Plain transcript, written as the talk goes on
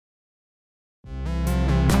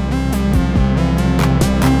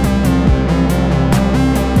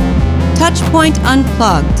Touchpoint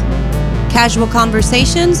Unplugged. Casual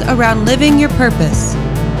conversations around living your purpose.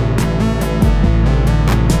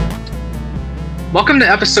 Welcome to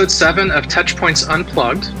episode 7 of Touchpoints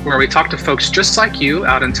Unplugged, where we talk to folks just like you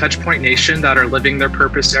out in Touchpoint Nation that are living their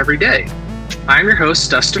purpose every day. I'm your host,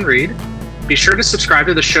 Dustin Reed. Be sure to subscribe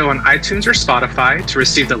to the show on iTunes or Spotify to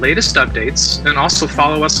receive the latest updates, and also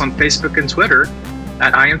follow us on Facebook and Twitter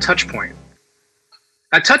at I Am Touchpoint.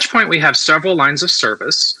 At Touchpoint, we have several lines of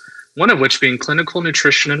service, one of which being clinical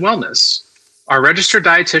nutrition and wellness. Our registered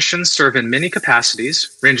dietitians serve in many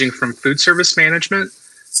capacities, ranging from food service management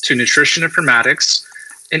to nutrition informatics,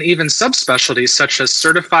 and even subspecialties such as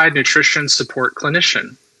certified nutrition support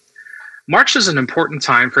clinician. March is an important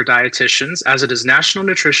time for dietitians as it is National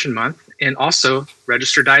Nutrition Month and also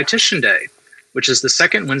Registered Dietitian Day, which is the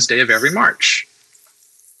second Wednesday of every March.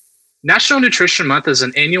 National Nutrition Month is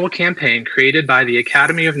an annual campaign created by the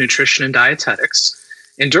Academy of Nutrition and Dietetics,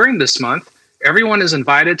 and during this month, everyone is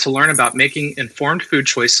invited to learn about making informed food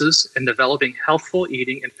choices and developing healthful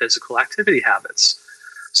eating and physical activity habits.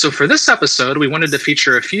 So for this episode, we wanted to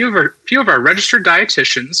feature a few of our registered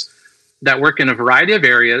dietitians that work in a variety of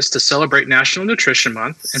areas to celebrate National Nutrition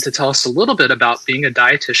Month and to tell us a little bit about being a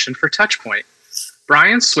dietitian for Touchpoint.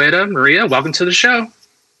 Brian, Sweta, Maria, welcome to the show.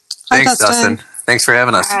 Thanks, Dustin. Thanks for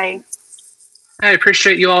having us. Hi. I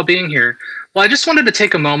appreciate you all being here. Well, I just wanted to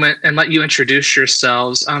take a moment and let you introduce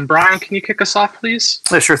yourselves. Brian, can you kick us off, please?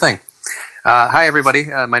 Yeah, sure thing. Hi, everybody.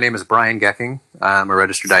 My name is Brian Gecking. I'm a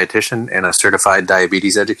registered dietitian and a certified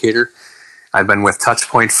diabetes educator. I've been with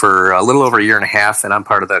Touchpoint for a little over a year and a half, and I'm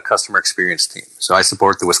part of the customer experience team. So I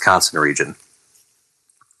support the Wisconsin region.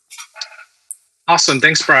 Awesome.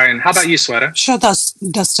 Thanks, Brian. How about you, Sweta? Sure,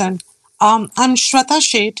 Dustin. I'm Shweta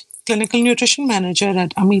Sheth, Clinical Nutrition Manager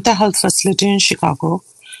at Amita Health Facility in Chicago.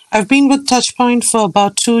 I've been with Touchpoint for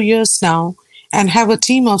about 2 years now and have a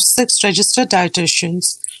team of 6 registered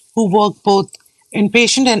dietitians who work both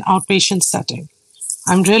inpatient and outpatient setting.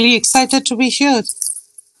 I'm really excited to be here.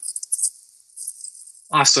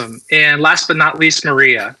 Awesome. And last but not least,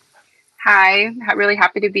 Maria. Hi. Really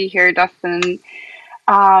happy to be here, Dustin.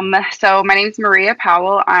 So my name is Maria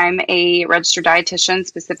Powell. I'm a registered dietitian,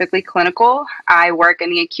 specifically clinical. I work in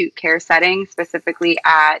the acute care setting, specifically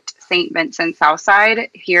at St. Vincent Southside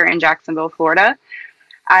here in Jacksonville, Florida.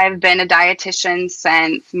 I've been a dietitian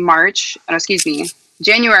since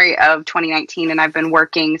January of 2019, and I've been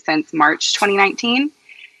working since March 2019.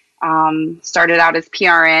 Started out as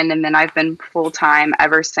PRN, and then I've been full-time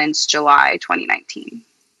ever since July 2019.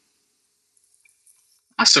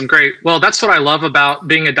 Awesome. Great. Well, that's what I love about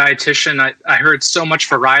being a dietitian. I heard so much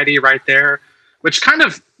variety right there, which kind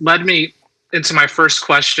of led me into my first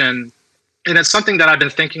question. And it's something that I've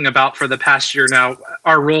been thinking about for the past year now.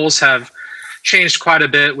 Our roles have changed quite a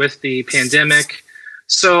bit with the pandemic.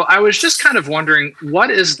 So I was just kind of wondering,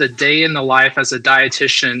 what is the day in the life as a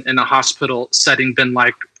dietitian in a hospital setting been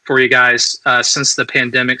like for you guys since the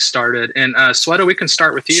pandemic started? And Sweta, we can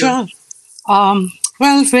start with you. Sure. Well,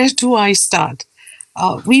 where do I start?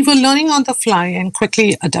 We were learning on the fly and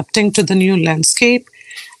quickly adapting to the new landscape.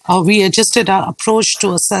 We adjusted our approach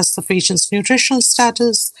to assess the patient's nutritional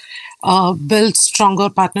status, build stronger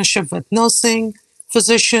partnership with nursing,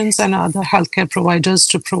 physicians, and other healthcare providers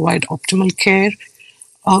to provide optimal care.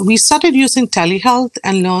 We started using telehealth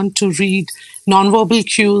and learned to read nonverbal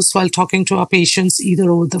cues while talking to our patients either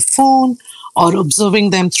over the phone or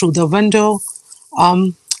observing them through the window.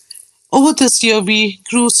 Over this year, we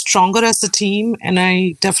grew stronger as a team, and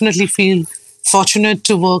I definitely feel fortunate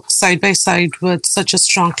to work side by side with such a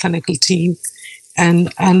strong clinical team and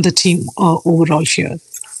the team overall here.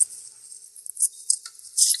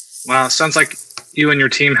 Wow, it sounds like you and your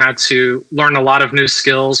team had to learn a lot of new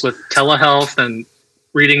skills with telehealth and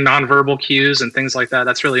reading nonverbal cues and things like that.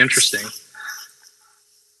 That's really interesting.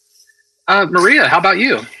 Maria, how about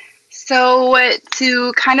you? So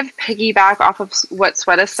to kind of piggyback off of what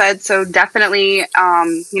Sweta said, so definitely,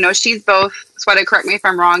 she's both, Sweta, correct me if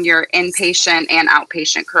I'm wrong, you're inpatient and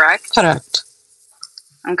outpatient, correct? Correct.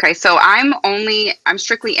 Okay, so I'm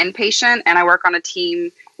strictly inpatient, and I work on a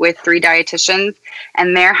team with 3 dietitians,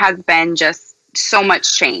 and there has been just so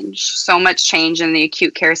much change in the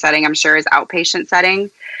acute care setting, I'm sure, is outpatient setting.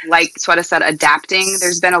 Like Sweta said, adapting.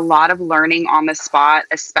 There's been a lot of learning on the spot,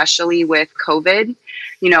 especially with COVID.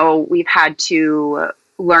 We've had to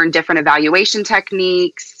learn different evaluation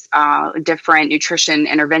techniques, different nutrition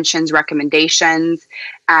interventions, recommendations,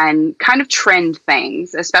 and kind of trend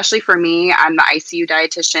things. Especially for me, I'm the ICU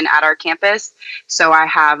dietitian at our campus. So I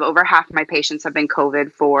have over half of my patients have been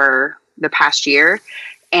COVID for the past year.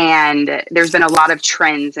 And there's been a lot of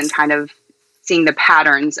trends and kind of seeing the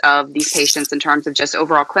patterns of these patients in terms of just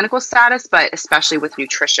overall clinical status, but especially with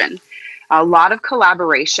nutrition. A lot of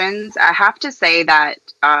collaborations. I have to say that,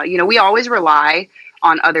 we always rely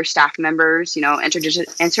on other staff members,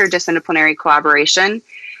 interdisciplinary collaboration,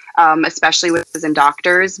 especially with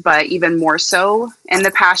doctors, but even more so in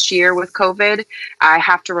the past year with COVID, I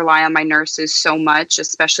have to rely on my nurses so much,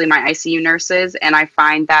 especially my ICU nurses. And I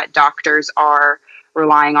find that doctors are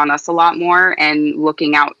relying on us a lot more and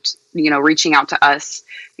looking out, reaching out to us,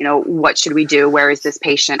 what should we do? Where is this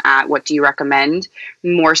patient at? What do you recommend?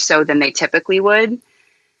 More so than they typically would.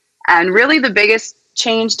 And really the biggest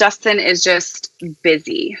change, Dustin, is just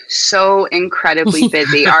busy. So incredibly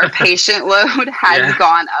busy. Our patient load has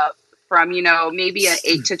gone up from, maybe an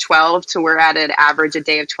 8 to 12 to we're at an average a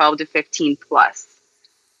day of 12 to 15 plus.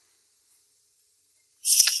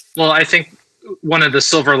 Well, I think one of the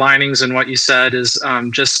silver linings in what you said is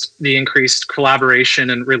just the increased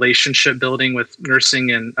collaboration and relationship building with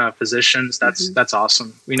nursing and physicians. That's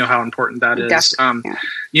awesome. We know how important that is.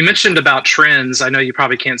 You mentioned about trends. I know you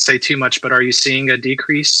probably can't say too much, but are you seeing a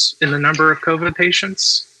decrease in the number of COVID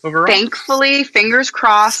patients overall? Thankfully, fingers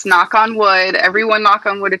crossed, knock on wood. Everyone knock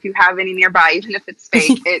on wood if you have any nearby, even if it's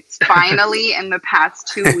fake. It's finally, in the past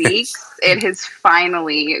 2 weeks, it has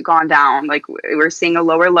finally gone down. Like, we're seeing a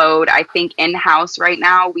lower load. I think in-house right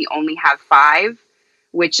now, we only have 5,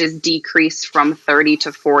 which is decreased from 30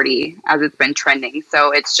 to 40 as it's been trending.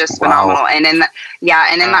 So it's just phenomenal. And in the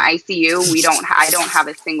ICU, I don't have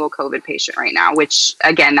a single COVID patient right now, which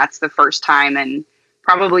again, that's the first time in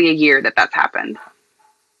probably a year that's happened.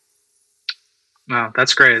 Wow,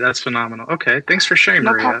 that's great. That's phenomenal. Okay, thanks for sharing,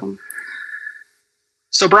 No Maria. problem.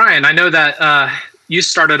 So Brian, I know that you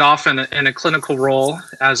started off in a clinical role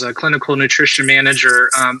as a clinical nutrition manager,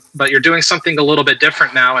 but you're doing something a little bit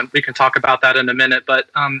different now, and we can talk about that in a minute. But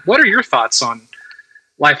what are your thoughts on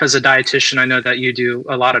life as a dietitian? I know that you do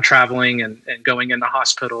a lot of traveling and going into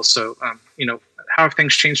hospitals. So, how have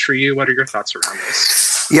things changed for you? What are your thoughts around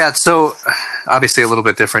this? Yeah, so obviously a little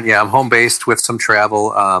bit different. Yeah, I'm home based with some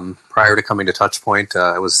travel. Prior to coming to Touchpoint,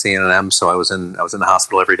 I was CNM, so I was in the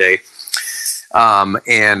hospital every day.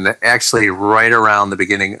 And actually, right around the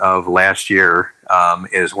beginning of last year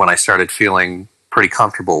is when I started feeling pretty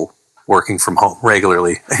comfortable working from home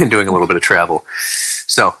regularly and doing a little bit of travel.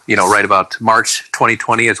 So, right about March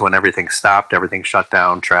 2020 is when everything stopped, everything shut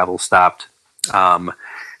down, travel stopped.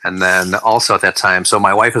 And then also at that time, so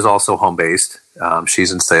my wife is also home based.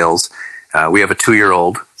 She's in sales. We have a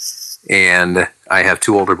 2-year-old, and I have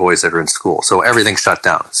 2 older boys that are in school. So everything shut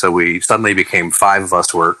down. So we suddenly became 5 of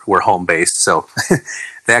us were home based. So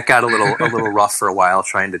that got a little rough for a while,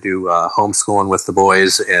 trying to do homeschooling with the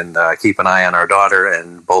boys and keep an eye on our daughter,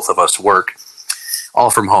 and both of us work all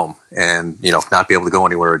from home and, not be able to go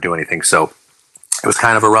anywhere or do anything. So it was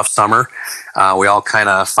kind of a rough summer. We all kind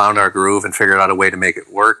of found our groove and figured out a way to make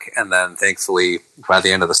it work. And then thankfully, by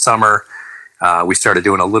the end of the summer, we started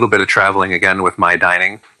doing a little bit of traveling again with my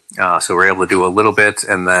dining. So we were able to do a little bit.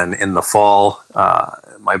 And then in the fall,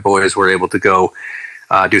 my boys were able to go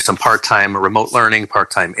do some part-time remote learning,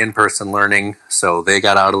 part-time in-person learning. So they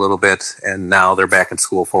got out a little bit, and now they're back in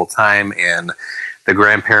school full-time. And the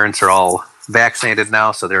grandparents are all vaccinated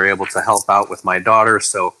now, so they're able to help out with my daughter.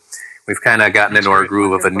 So we've kind of gotten into our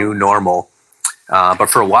groove of a new normal. But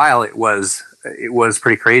for a while, it was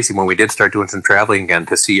pretty crazy when we did start doing some traveling again,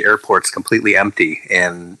 to see airports completely empty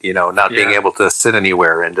and, not being able to sit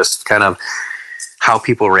anywhere, and just kind of how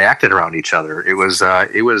people reacted around each other. It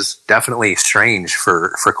was definitely strange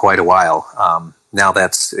for quite a while. Now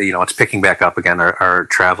that's, it's picking back up again. Our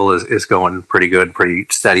travel is going pretty good, pretty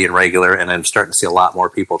steady and regular. And I'm starting to see a lot more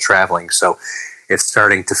people traveling. So it's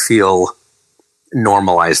starting to feel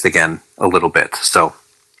normalized again a little bit. So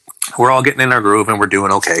we're all getting in our groove and we're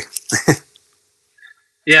doing okay.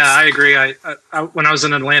 Yeah, I agree. I when I was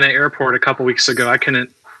in Atlanta airport a couple weeks ago, I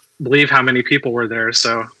couldn't believe how many people were there.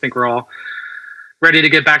 So I think we're all ready to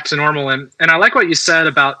get back to normal. And I like what you said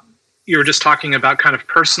about, you were just talking about kind of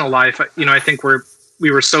personal life. I think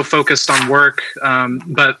we were so focused on work,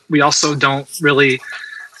 but we also don't really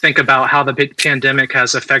think about how the pandemic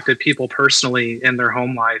has affected people personally in their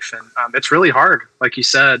home life. And it's really hard. Like you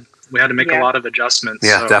said, we had to make a lot of adjustments.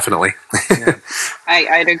 Yeah, so, definitely. Yeah.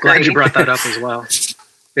 I'd agree. Glad you brought that up as well.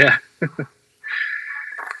 Yeah.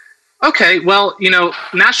 Okay. Well,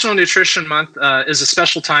 National Nutrition Month is a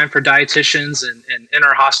special time for dietitians and in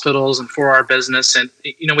our hospitals and for our business. And,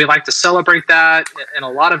 we like to celebrate that in a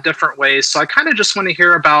lot of different ways. So I kind of just want to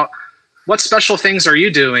hear about what special things are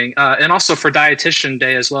you doing? And also for Dietitian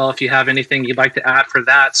Day as well, if you have anything you'd like to add for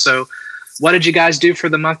that. So what did you guys do for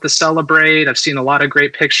the month to celebrate? I've seen a lot of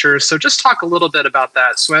great pictures. So just talk a little bit about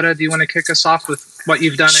that. Sweta, do you want to kick us off with what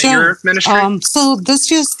you've done at your ministry? So this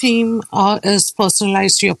year's theme is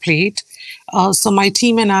Personalize Your Plate. So my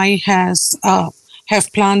team and I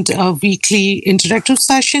have planned weekly interactive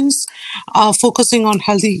sessions focusing on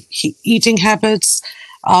healthy eating habits.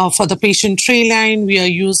 For the patient tray line, we are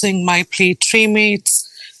using My Plate Tray Mates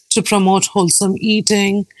to promote wholesome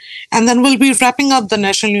eating. And then we'll be wrapping up the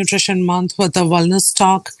National Nutrition Month with a wellness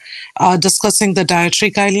talk, discussing the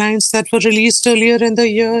dietary guidelines that were released earlier in the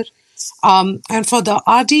year. And for the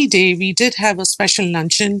RD Day, we did have a special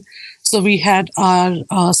luncheon. So we had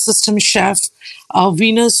our system chef,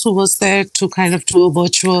 Venus, who was there to kind of do a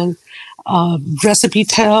virtual recipe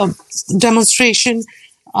demonstration.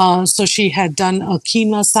 So she had done a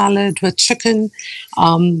quinoa salad with chicken.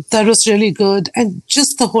 That was really good. And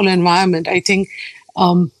just the whole environment, I think,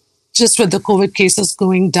 just with the COVID cases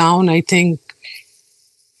going down, I think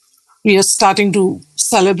we are starting to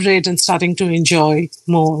celebrate and starting to enjoy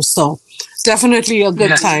more. So definitely a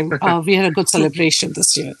good time. We had a good celebration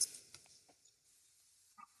this year.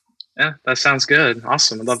 Yeah, that sounds good.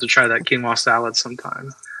 Awesome. I'd love to try that quinoa salad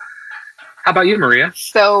sometime. How about you, Maria?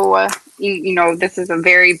 So, you know, this is a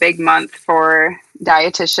very big month for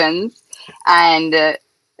dietitians. And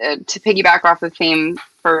to piggyback off the theme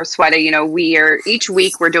for Sweta, you know, each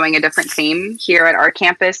week we're doing a different theme here at our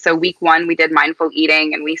campus. So week 1, we did mindful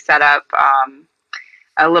eating, and we set up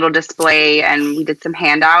a little display and we did some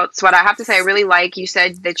handouts. What I have to say, I really like, you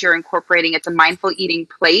said that you're incorporating, it's a mindful eating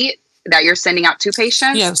plate that you're sending out to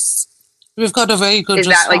patients. Yes. We've got a very good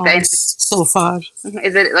response so far.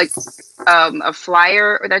 Is it like a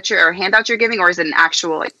flyer or handout you're giving, or is it an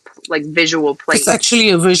actual like visual plate? It's actually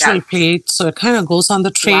a visual plate, so it kind of goes on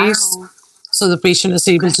the trays. Wow. So the patient is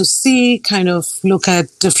able to see, kind of look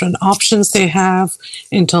at different options they have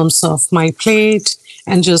in terms of My Plate,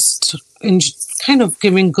 and just kind of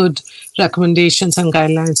giving good recommendations and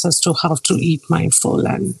guidelines as to how to eat mindful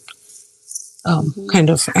and kind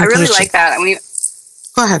of. I really like that.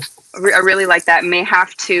 Go ahead. I really like that. May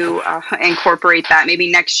have to incorporate that. Maybe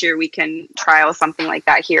next year we can trial something like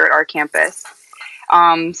that here at our campus.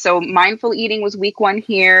 So mindful eating was week 1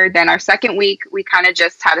 here. Then our second week, we kind of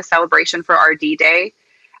just had a celebration for RD Day.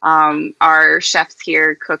 Our chefs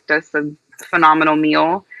here cooked us a phenomenal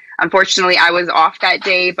meal. Unfortunately, I was off that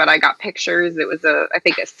day, but I got pictures. It was I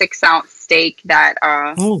think a 6-ounce steak that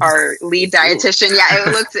our lead dietitian,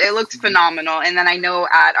 it looked phenomenal. And then I know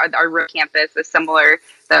at our campus,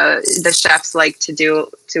 the chefs like to do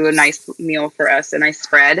a nice meal for us, a nice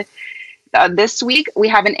spread. This week we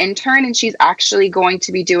have an intern, and she's actually going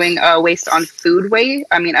to be doing a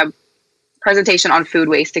presentation on food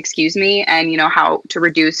waste, and you know how to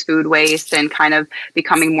reduce food waste and kind of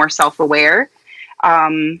becoming more self-aware.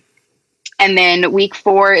 And then week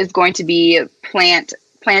 4 is going to be plants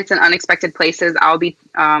in unexpected places. I'll be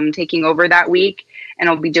taking over that week, and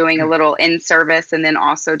I'll be doing a little in-service and then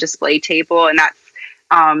also display table. And that's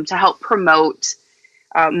to help promote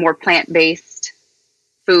more plant-based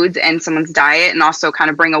foods in someone's diet, and also kind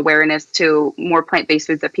of bring awareness to more plant-based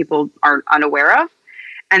foods that people are unaware of.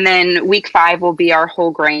 And then week 5 will be our whole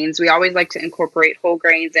grains. We always like to incorporate whole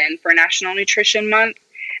grains in for National Nutrition Month.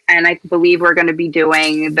 And I believe we're going to be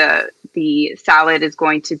doing the salad is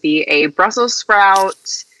going to be a Brussels sprout,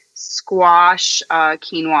 squash,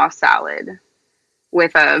 quinoa salad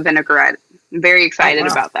with a vinaigrette. I'm very excited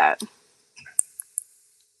about that.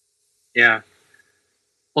 Yeah.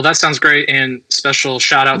 Well, that sounds great. And special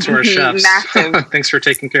shout out to our chefs. Massive. Thanks for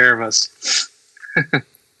taking care of us.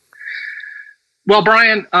 Well,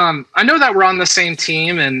 Brian, I know that we're on the same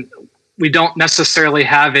team and we don't necessarily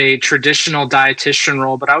have a traditional dietitian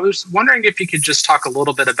role, but I was wondering if you could just talk a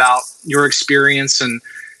little bit about your experience and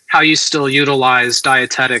how you still utilize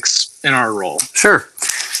dietetics in our role. Sure.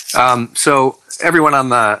 So everyone on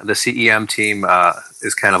the CEM team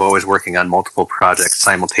is kind of always working on multiple projects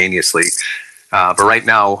simultaneously. But right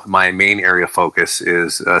now, my main area of focus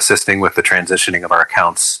is assisting with the transitioning of our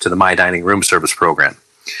accounts to the My Dining Room Service program.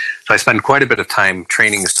 So I spend quite a bit of time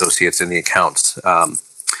training associates in the accounts.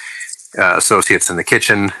 Associates in the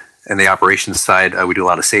kitchen and the operations side, we do a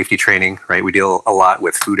lot of safety training, right? We deal a lot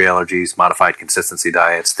with food allergies, modified consistency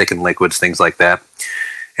diets, thickened liquids, things like that.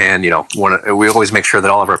 And, you know, we always make sure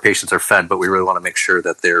that all of our patients are fed, but we really want to make sure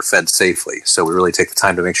that they're fed safely. So we really take the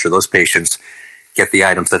time to make sure those patients get the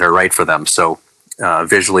items that are right for them. So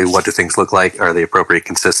visually, what do things look like? Are they appropriate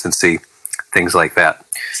consistency? Things like that.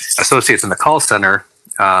 Associates in the call center,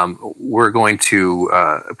 we're going to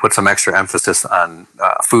put some extra emphasis on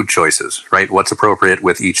food choices, right? What's appropriate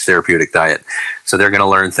with each therapeutic diet. So they're going to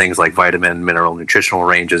learn things like vitamin, mineral, nutritional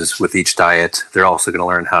ranges with each diet. They're also going to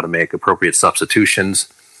learn how to make appropriate substitutions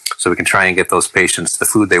so we can try and get those patients the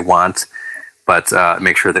food they want, but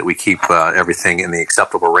make sure that we keep everything in the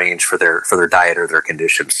acceptable range for their diet or their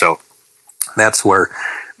condition. So that's where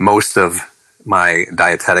most of my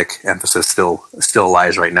dietetic emphasis still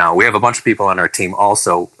lies right now. We have a bunch of people on our team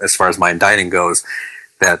also, as far as Mind Dining goes,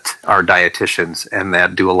 that are dietitians and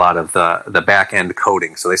that do a lot of the back end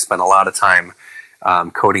coding. So they spend a lot of time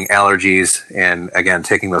coding allergies and, again,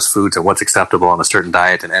 taking those foods and what's acceptable on a certain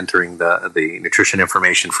diet and entering the nutrition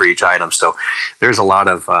information for each item. So there's a lot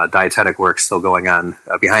of dietetic work still going on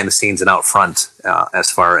behind the scenes and out front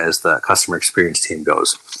as far as the customer experience team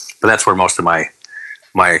goes. But that's where most of my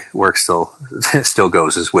work still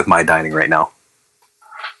goes, is with Mind Dining right now.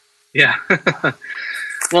 Yeah.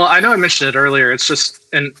 Well, I know I mentioned it earlier. It's just,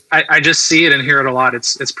 and I just see it and hear it a lot.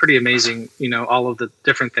 It's pretty amazing, all of the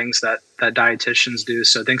different things that dietitians do.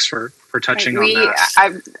 So thanks for touching on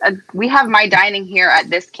that. We have Mind Dining here at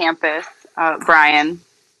this campus, Brian.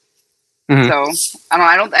 Mm-hmm. So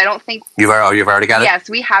I don't think you've already got it. Yes,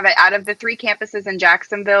 we have it. Out of the 3 campuses in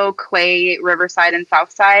Jacksonville, Clay, Riverside, and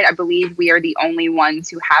Southside, I believe we are the only ones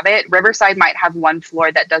who have it. Riverside might have one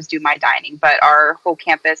floor that does do Mind Dining, but our whole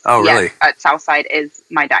campus, really? At Southside is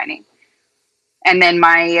Mind Dining. And then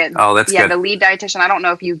that's good. The lead dietitian, I don't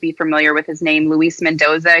know if you'd be familiar with his name, Luis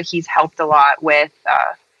Mendoza. He's helped a lot with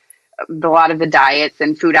a lot of the diets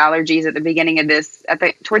and food allergies at the beginning of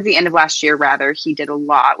towards the end of last year, rather. He did a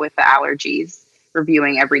lot with the allergies,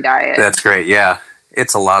 reviewing every diet. That's great. Yeah.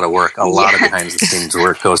 It's a lot of work. A lot of behind the scenes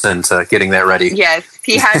work goes into getting that ready. Yes.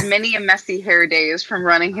 He had many messy hair days from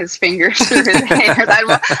running his fingers through his hair.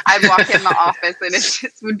 I'd walk in the office and it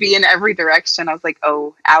just would be in every direction. I was like,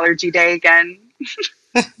 oh, allergy day again.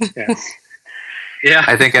 Yes. Yeah.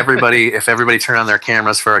 I think if everybody turned on their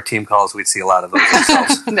cameras for our team calls, we'd see a lot of those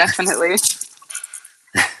ourselves. Definitely.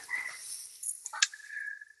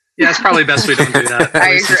 Yeah, it's probably best we don't do that.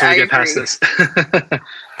 I agree. Until we get past this.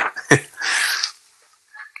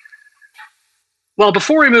 Well,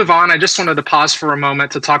 before we move on, I just wanted to pause for a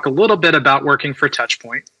moment to talk a little bit about working for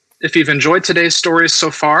Touchpoint. If you've enjoyed today's stories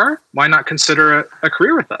so far, why not consider a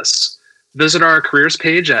career with us? Visit our careers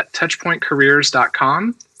page at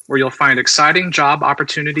touchpointcareers.com, where you'll find exciting job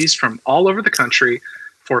opportunities from all over the country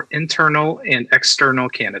for internal and external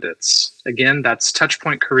candidates. Again, that's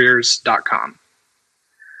touchpointcareers.com.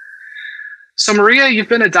 So Maria, you've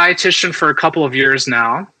been a dietitian for a couple of years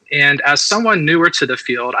now, and as someone newer to the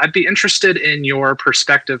field, I'd be interested in your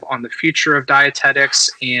perspective on the future of dietetics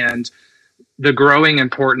and the growing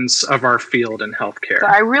importance of our field in healthcare. So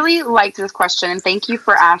I really liked this question, and thank you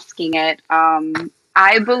for asking it.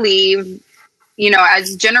 I believe,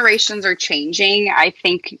 as generations are changing, I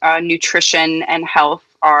think nutrition and health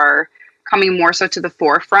are coming more so to the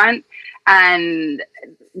forefront. And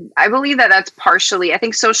I believe that's partially, I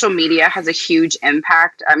think social media has a huge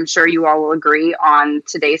impact. I'm sure you all will agree on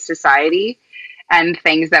today's society and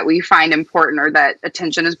things that we find important or that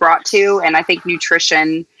attention is brought to. And I think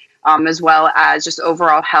nutrition, as well as just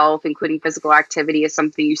overall health, including physical activity, is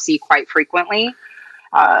something you see quite frequently.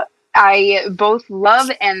 I both love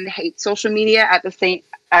and hate social media at the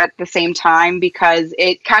same time, because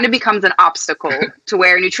it kind of becomes an obstacle to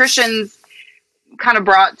where nutrition's kind of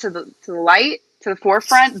brought to the light, to the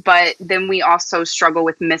forefront, but then we also struggle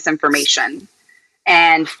with misinformation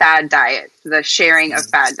and fad diets, the sharing of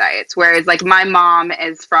fad diets. Whereas like my mom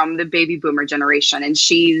is from the baby boomer generation, and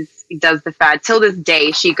she does the fad till this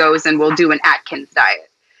day. She goes and will do an Atkins diet.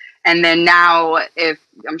 And then now, if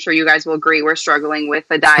I'm sure you guys will agree, we're struggling with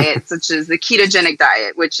a diet such as the ketogenic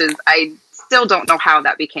diet, which is, I still don't know how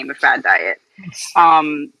that became a fad diet.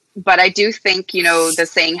 But I do think, the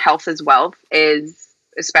saying health is wealth is,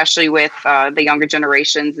 especially with the younger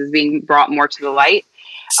generations, is being brought more to the light.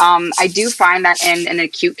 I do find that in an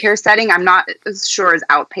acute care setting, I'm not as sure as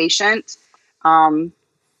outpatient,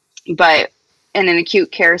 but in an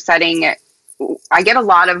acute care setting, I get a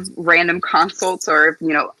lot of random consults, or,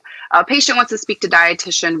 a patient wants to speak to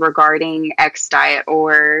dietitian regarding X diet,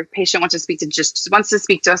 or patient wants to speak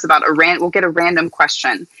to us about we'll get a random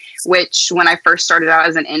question, which when I first started out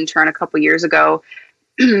as an intern a couple years ago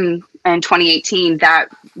in 2018, that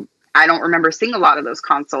I don't remember seeing a lot of those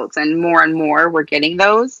consults, and more we're getting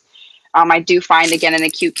those. I do find, again, in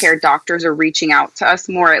acute care, doctors are reaching out to us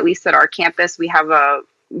more, at least at our campus. We have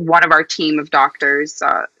one of our team of doctors,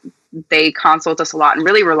 they consult us a lot and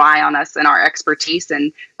really rely on us and our expertise.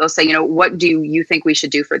 And they'll say, what do you think we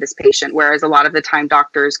should do for this patient? Whereas a lot of the time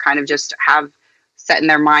doctors kind of just have set in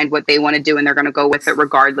their mind what they want to do, and they're going to go with it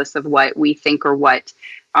regardless of what we think or what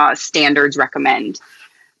standards recommend.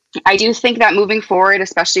 I do think that moving forward,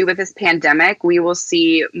 especially with this pandemic, we will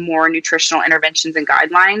see more nutritional interventions and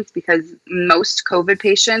guidelines, because most COVID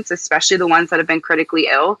patients, especially the ones that have been critically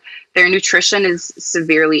ill, their nutrition is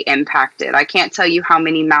severely impacted. I can't tell you how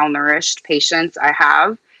many malnourished patients I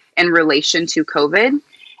have in relation to COVID.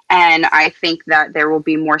 And I think that there will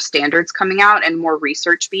be more standards coming out and more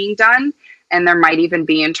research being done. And there might even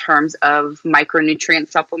be in terms of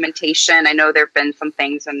micronutrient supplementation. I know there have been some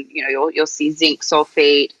things, and you'll see zinc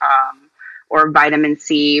sulfate or vitamin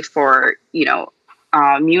C for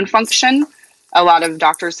immune function. A lot of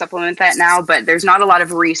doctors supplement that now, but there's not a lot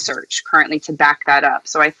of research currently to back that up.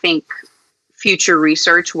 So I think future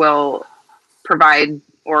research will provide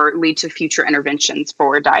or lead to future interventions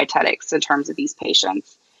for dietetics in terms of these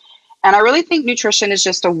patients. And I really think nutrition is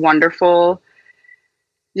just a wonderful.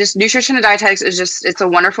 Nutrition and dietetics it's a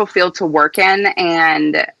wonderful field to work in.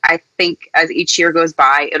 And I think as each year goes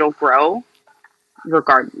by, it'll grow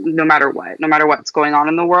no matter what's going on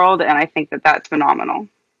in the world. And I think that that's phenomenal.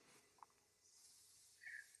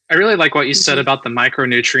 I really like what you said about the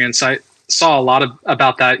micronutrients. I saw a lot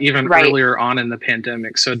about that even earlier on in the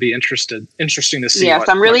pandemic. So it'd be interesting to see. Yes,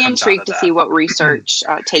 I'm really intrigued to see what research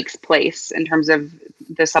takes place in terms of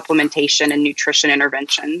the supplementation and nutrition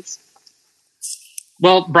interventions.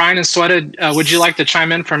 Well, Brian and Sweated, would you like to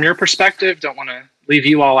chime in from your perspective? Don't want to leave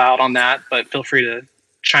you all out on that, but feel free to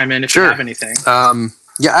chime in if you have anything.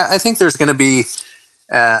 I think there's going to be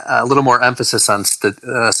a little more emphasis on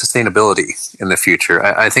sustainability in the future.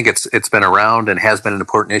 I think it's been around and has been an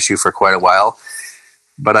important issue for quite a while.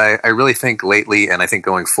 But I really think lately, and I think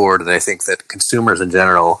going forward, that I think that consumers in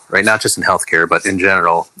general, right, not just in healthcare, but in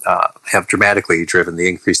general, have dramatically driven the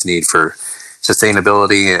increased need for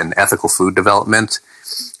sustainability and ethical food development.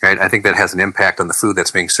 Right, I think that has an impact on the food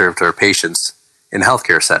that's being served to our patients in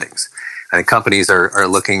healthcare settings. I think companies are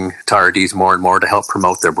looking to RDs more and more to help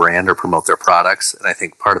promote their brand or promote their products. And I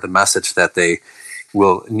think part of the message that they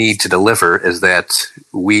will need to deliver is that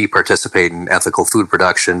we participate in ethical food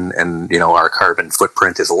production, and our carbon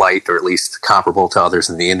footprint is light, or at least comparable to others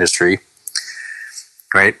in the industry.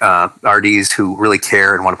 Right, RDs who really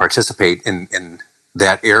care and want to participate in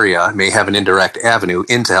that area may have an indirect avenue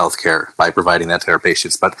into healthcare by providing that to our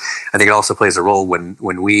patients. But I think it also plays a role when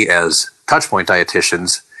we as Touchpoint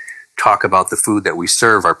dietitians talk about the food that we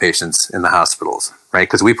serve our patients in the hospitals, right?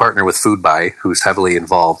 Because we partner with Foodbuy, who's heavily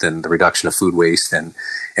involved in the reduction of food waste and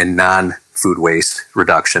non-food waste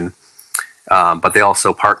reduction. But they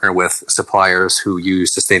also partner with suppliers who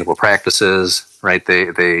use sustainable practices, right?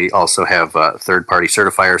 They also have third-party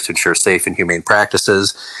certifiers to ensure safe and humane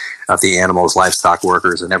practices of the animals, livestock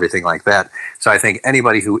workers, and everything like that. So I think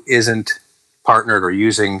anybody who isn't partnered or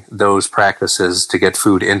using those practices to get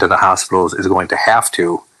food into the hospitals is going to have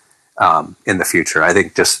to in the future. I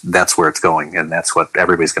think just that's where it's going, and that's what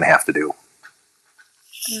everybody's going to have to do.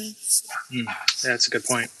 That's a good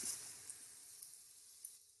point.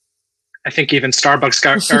 I think even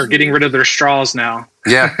Starbucks are getting rid of their straws now.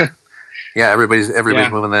 Yeah, everybody's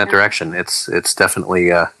moving in that direction. It's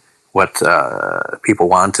definitely what people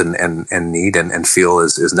want and need and feel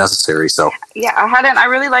is necessary. So I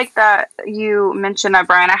really like that you mentioned that,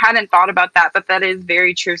 Brian. I hadn't thought about that, but that is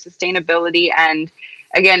very true. Sustainability, and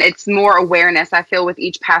again, it's more awareness. I feel with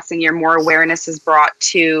each passing year, more awareness is brought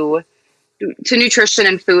to nutrition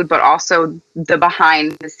and food, but also the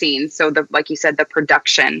behind the scenes. So like you said, the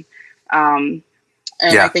production.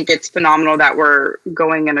 I think it's phenomenal that we're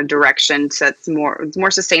going in a direction that's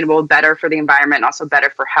more sustainable, better for the environment, and also better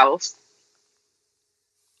for health.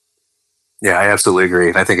 Yeah, I absolutely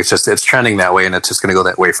agree. I think it's trending that way, and it's just going to go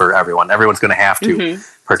that way for everyone. Everyone's going to have to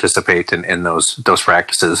participate in those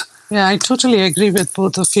practices. Yeah, I totally agree with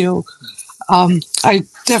both of you. I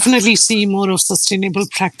definitely see more of sustainable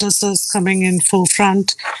practices coming in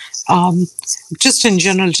forefront. Just in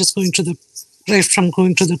general, right from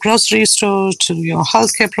going to the grocery store to your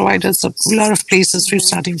healthcare providers, a lot of places we're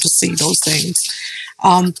starting to see those things.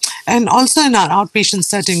 And also in our outpatient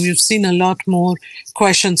setting, we've seen a lot more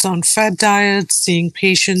questions on fed diets, seeing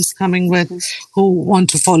patients coming with who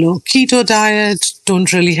want to follow keto diet,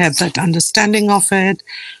 don't really have that understanding of it.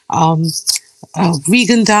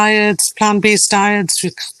 Vegan diets, plant-based diets,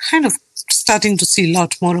 we're kind of starting to see a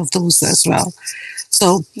lot more of those as well.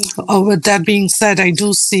 So with that being said, I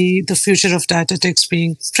do see the future of dietetics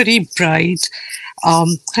being pretty bright,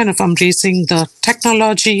 kind of embracing the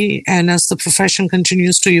technology. And as the profession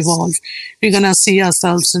continues to evolve, we're going to see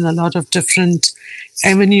ourselves in a lot of different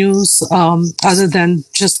avenues other than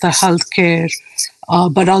just the healthcare,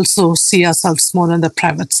 but also see ourselves more in the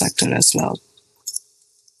private sector as well.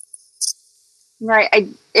 Right.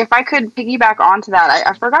 If I could piggyback onto that,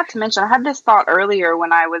 I forgot to mention, I had this thought earlier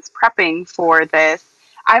when I was prepping for this.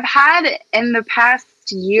 I've had in the past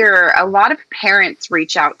year a lot of parents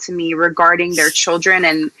reach out to me regarding their children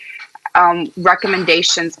and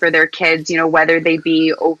recommendations for their kids, whether they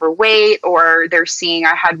be overweight or they're seeing.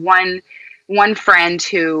 I had one friend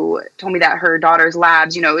who told me that her daughter's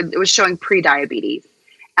labs, it was showing pre-diabetes,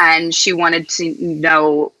 and she wanted to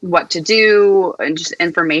know what to do and just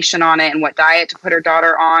information on it and what diet to put her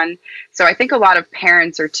daughter on. So I think a lot of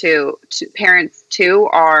parents too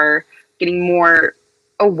are getting more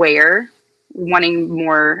aware, wanting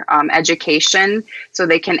more education so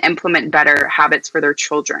they can implement better habits for their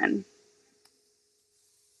children.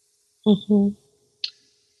 Mm-hmm.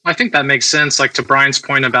 I think that makes sense. Like to Brian's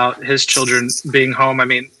point about his children being home. I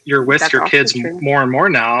mean, you're with your kids more and more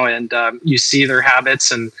now, and you see their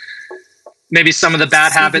habits and maybe some of the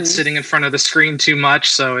bad habits sitting in front of the screen too much.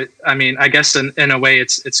 So, I guess in a way,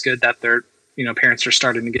 it's good that they're, parents are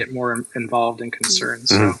starting to get more involved and concerned.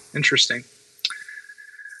 So interesting.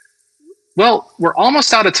 Well, we're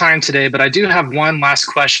almost out of time today, but I do have one last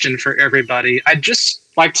question for everybody. I'd just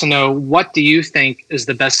like to know, what do you think is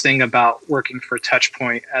the best thing about working for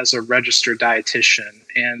TouchPoint as a registered dietitian?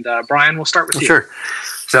 And Brian, we'll start with you. Sure.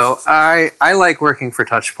 So I like working for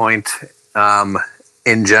TouchPoint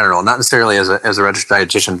in general, not necessarily as a registered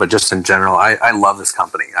dietitian, but just in general. I love this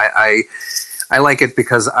company. I like it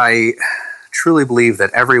because I truly believe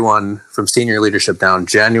that everyone from senior leadership down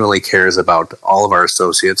genuinely cares about all of our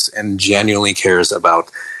associates and genuinely cares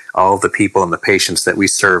about all of the people and the patients that we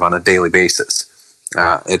serve on a daily basis.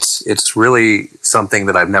 It's really something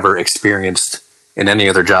that I've never experienced in any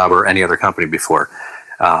other job or any other company before.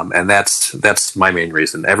 And that's my main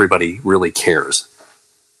reason. Everybody really cares.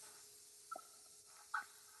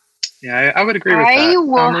 Yeah, I would agree with that. I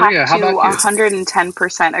will Maria, have to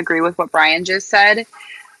 110% agree with what Brian just said.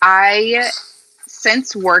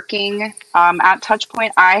 Since working at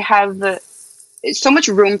TouchPoint, I have so much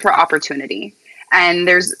room for opportunity. And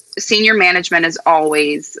there's senior management as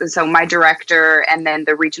always. So my director and then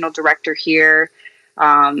the regional director here,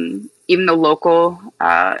 even the local,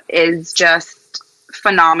 is just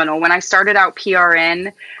phenomenal. When I started out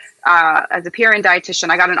PRN, as a PRN dietitian,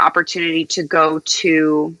 I got an opportunity to go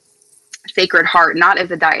to Sacred Heart, not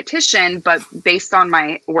as a dietitian, but based on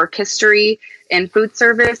my work history in food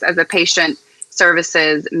service as a patient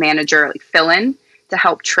services manager, like fill-in to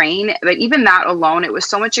help train. But even that alone, it was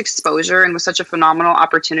so much exposure and was such a phenomenal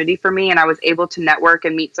opportunity for me. And I was able to network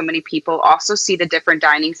and meet so many people, also see the different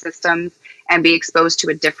dining systems and be exposed to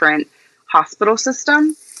a different hospital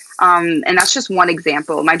system. And that's just one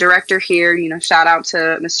example. My director here, shout out to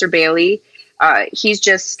Mr. Bailey. He's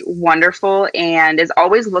just wonderful and is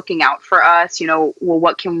always looking out for us.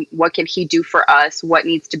 What can he do for us? What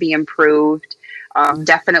needs to be improved?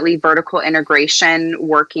 Definitely vertical integration,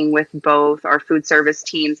 working with both our food service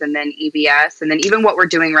teams and then EBS. And then even what we're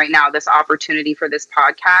doing right now, this opportunity for this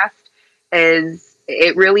podcast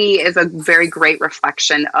it really is a very great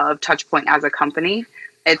reflection of TouchPoint as a company.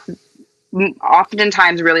 It's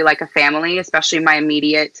oftentimes really like a family, especially my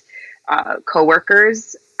immediate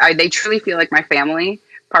coworkers. They truly feel like my family,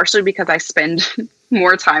 partially because I spend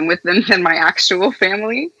more time with them than my actual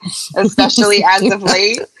family, especially as of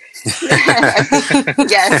late.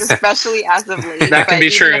 Yes, especially as of late. That can be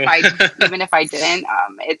true. Even if I didn't,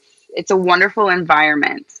 it's a wonderful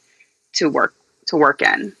environment to work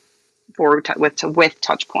in with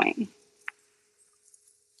TouchPoint.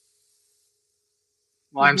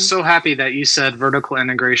 Well, I'm so happy that you said vertical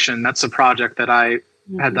integration. That's a project that I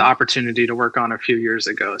had the opportunity to work on a few years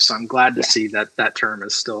ago. So I'm glad to see that term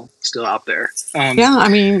is still out there.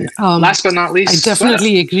 Last but not least, I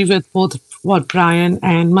definitely agree with both what Brian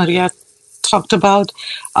and Maria talked about.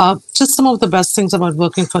 Just some of the best things about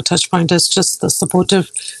working for TouchPoint is just the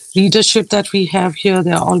supportive leadership that we have here.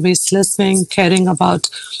 They're always listening, caring about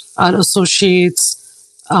our associates,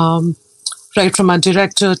 right from our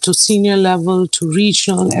director to senior level to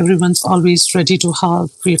regional. Everyone's always ready to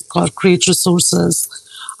help. We've got great resources.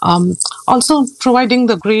 Also providing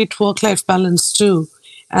the great work-life balance too.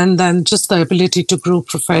 And then just the ability to grow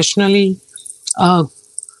professionally,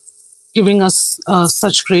 giving us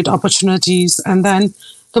such great opportunities. And then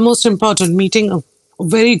the most important, meeting a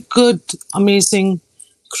very good, amazing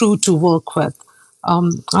crew to work with.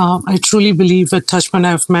 I truly believe at TouchPoint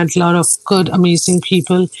I've met a lot of good, amazing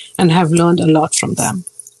people and have learned a lot from them.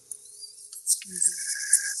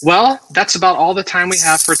 Well, that's about all the time we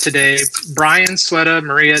have for today. Brian, Sweta,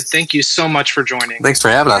 Maria, thank you so much for joining. Thanks for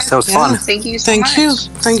having us. That was fun. Thank you so much.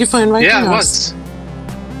 Thank you for inviting us. Yeah, it was.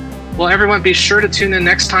 Well, everyone, be sure to tune in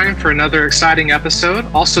next time for another exciting episode.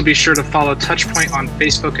 Also, be sure to follow Touchpoint on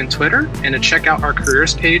Facebook and Twitter, and to check out our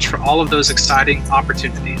careers page for all of those exciting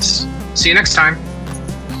opportunities. See you next time.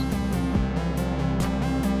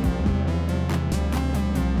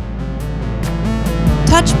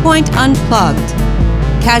 Touchpoint Unplugged.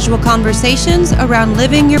 Casual conversations around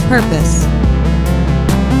living your purpose.